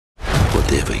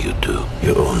Whatever you do,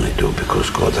 you only do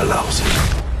because God allows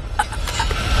it.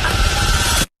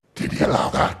 Did he allow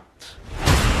that?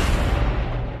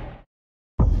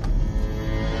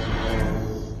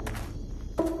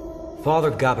 Father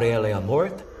Gabriele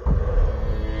Amorth.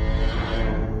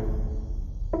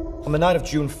 On the night of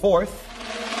June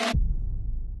 4th,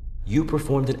 you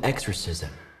performed an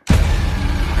exorcism.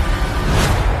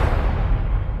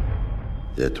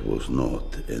 That was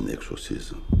not an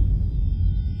exorcism.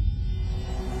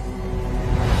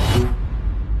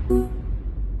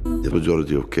 The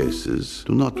majority of cases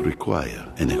do not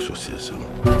require an exorcism.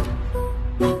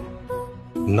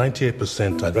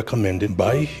 98% are recommended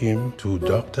by him to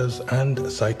doctors and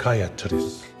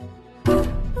psychiatrists.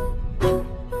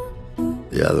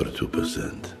 The other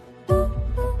 2%,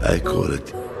 I call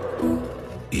it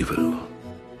evil.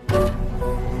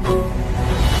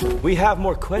 We have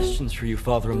more questions for you,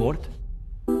 Father Amorth.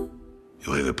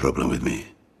 You have a problem with me?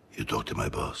 You talk to my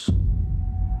boss,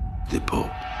 the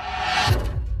Pope.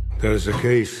 There is a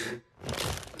case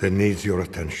that needs your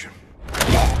attention.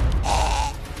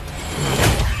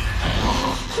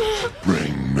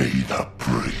 Bring me the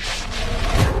priest.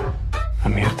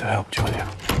 I'm here to help, Julia.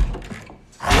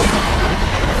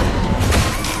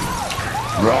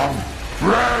 Wrong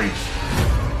priest!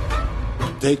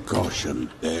 Take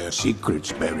caution. There are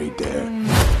secrets buried there.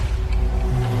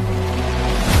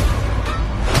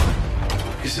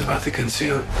 Is the Vatican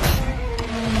sealed?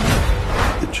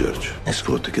 The Church has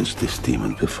fought against this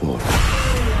demon before.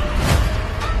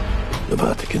 The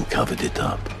Vatican covered it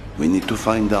up. We need to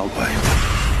find out why.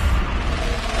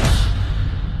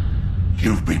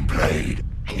 You've been played.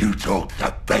 You talk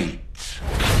the bait.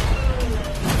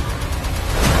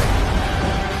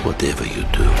 Whatever you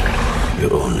do, you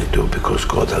only do because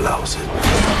God allows it.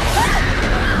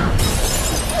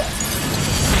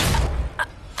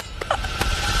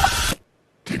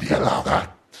 Did he allow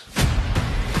that?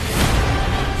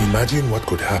 Imagine what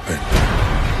could happen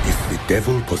if the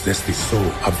devil possessed the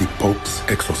soul of the Pope's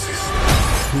exorcist.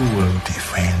 Who will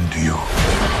defend you?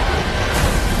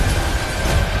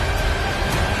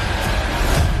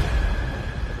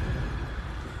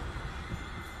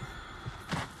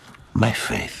 My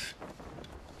faith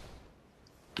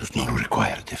does not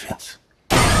require defense.